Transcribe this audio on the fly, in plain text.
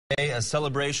A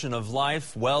celebration of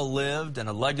life well lived and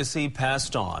a legacy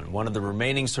passed on. One of the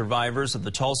remaining survivors of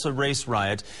the Tulsa Race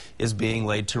Riot is being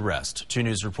laid to rest. 2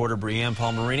 News reporter Brianne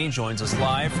Palmerini joins us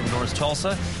live from North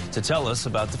Tulsa to tell us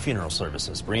about the funeral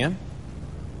services. Brianne?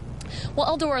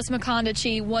 Well, Eldoris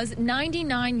McCondichie was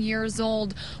 99 years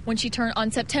old when she turned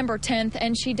on September 10th,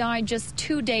 and she died just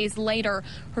 2 days later.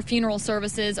 Her funeral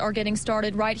services are getting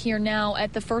started right here now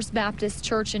at the First Baptist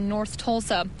Church in North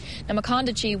Tulsa. Now,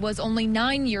 McCondichie was only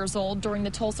 9 years old during the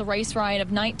Tulsa Race Riot of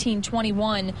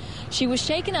 1921. She was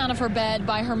shaken out of her bed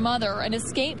by her mother and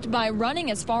escaped by running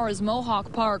as far as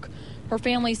Mohawk Park. Her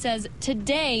family says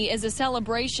today is a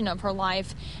celebration of her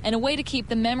life and a way to keep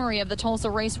the memory of the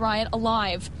Tulsa Race Riot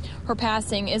alive. Her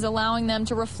passing is allowing them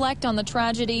to reflect on the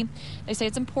tragedy. They say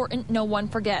it's important no one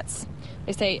forgets.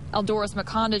 They say Eldoris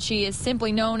McCondichie is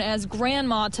simply known as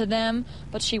Grandma to them,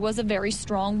 but she was a very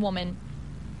strong woman.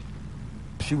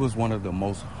 She was one of the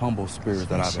most humble spirits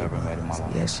that I've ever met in my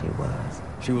life. Yes, she was.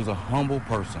 She was a humble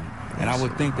person. And I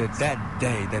would think that that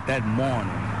day, that morning,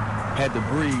 had to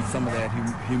breathe some of that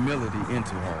humility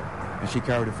into her. And she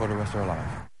carried it for the rest of her life.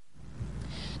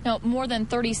 Now, more than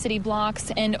 30 city blocks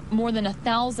and more than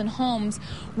 1,000 homes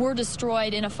were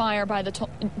destroyed in a fire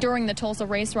during the Tulsa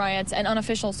Race Riots, and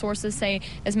unofficial sources say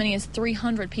as many as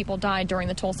 300 people died during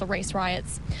the Tulsa Race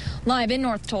Riots. Live in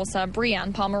North Tulsa,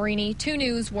 Brianne Palmerini, 2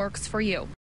 News works for you.